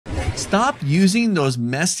Stop using those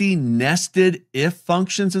messy nested if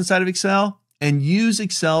functions inside of Excel and use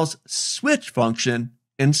Excel's switch function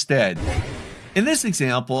instead. In this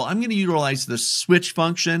example, I'm going to utilize the switch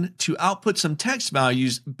function to output some text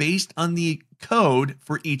values based on the code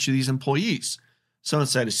for each of these employees. So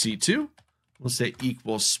inside of C2, we'll say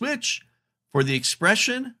equals switch. For the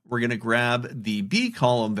expression, we're going to grab the B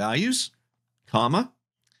column values, comma,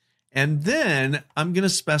 and then I'm going to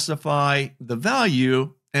specify the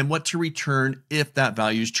value and what to return if that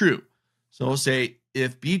value is true. So we'll say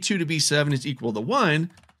if B2 to B7 is equal to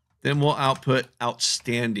 1, then we'll output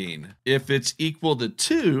outstanding. If it's equal to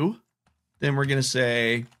 2, then we're going to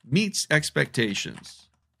say meets expectations.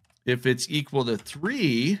 If it's equal to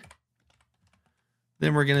 3,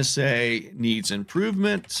 then we're going to say needs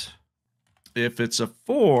improvement. If it's a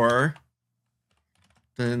 4,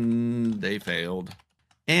 then they failed.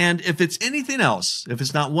 And if it's anything else, if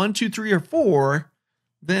it's not 1, 2, 3, or 4,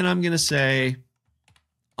 then I'm going to say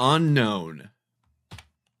unknown.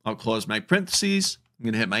 I'll close my parentheses. I'm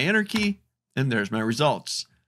going to hit my enter key, and there's my results.